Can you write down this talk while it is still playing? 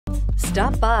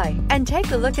Stop by and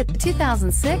take a look at the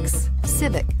 2006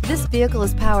 Civic. This vehicle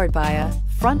is powered by a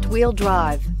front-wheel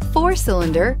drive,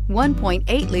 4-cylinder,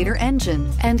 1.8-liter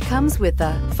engine and comes with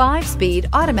a 5-speed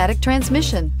automatic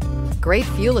transmission. Great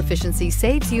fuel efficiency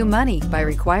saves you money by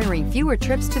requiring fewer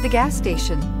trips to the gas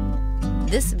station.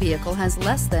 This vehicle has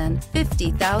less than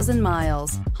 50,000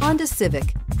 miles. Honda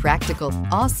Civic. Practical,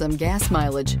 awesome gas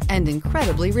mileage, and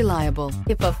incredibly reliable.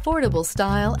 If affordable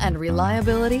style and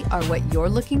reliability are what you're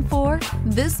looking for,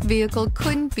 this vehicle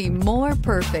couldn't be more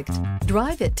perfect.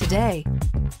 Drive it today.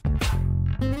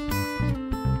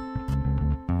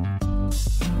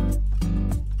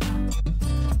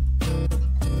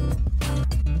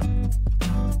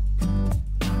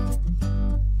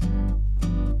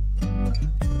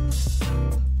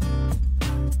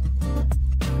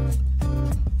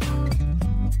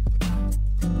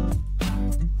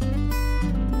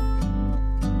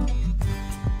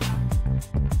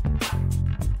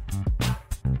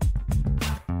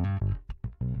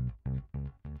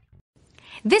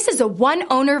 This is a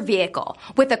one-owner vehicle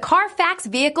with a CARFAX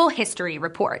Vehicle History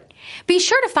Report. Be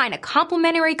sure to find a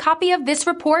complimentary copy of this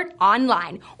report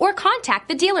online or contact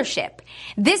the dealership.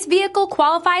 This vehicle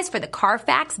qualifies for the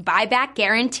CARFAX Buyback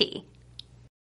Guarantee.